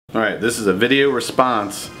Alright, this is a video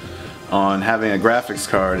response on having a graphics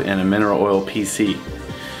card in a mineral oil PC.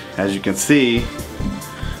 As you can see,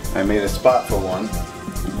 I made a spot for one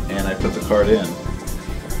and I put the card in.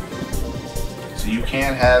 So you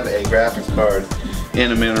can have a graphics card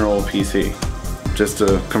in a mineral oil PC. Just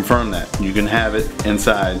to confirm that, you can have it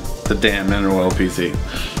inside the damn mineral oil PC.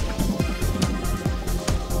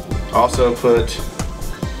 Also put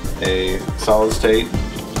a solid state.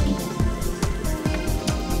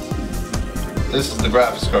 This is the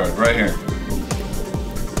graphics card right here.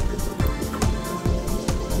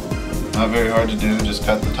 Not very hard to do, just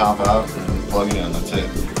cut the top out and plug it in, that's it.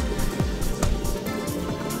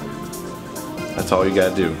 That's all you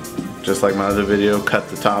gotta do. Just like my other video, cut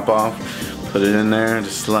the top off, put it in there, and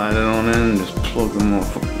just slide it on in, and just plug them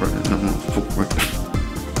off right.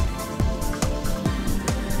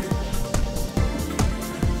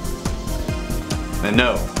 And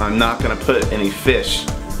no, I'm not gonna put any fish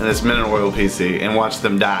in this mineral oil PC and watch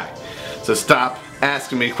them die. So stop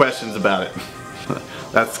asking me questions about it.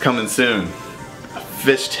 That's coming soon. A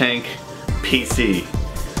fish tank PC.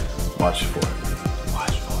 Watch for it.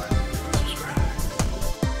 Watch for it. Subscribe.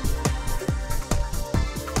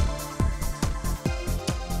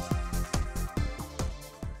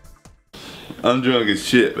 I'm drunk as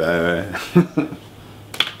shit, by the way.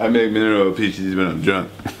 I make mineral oil PCs when I'm drunk.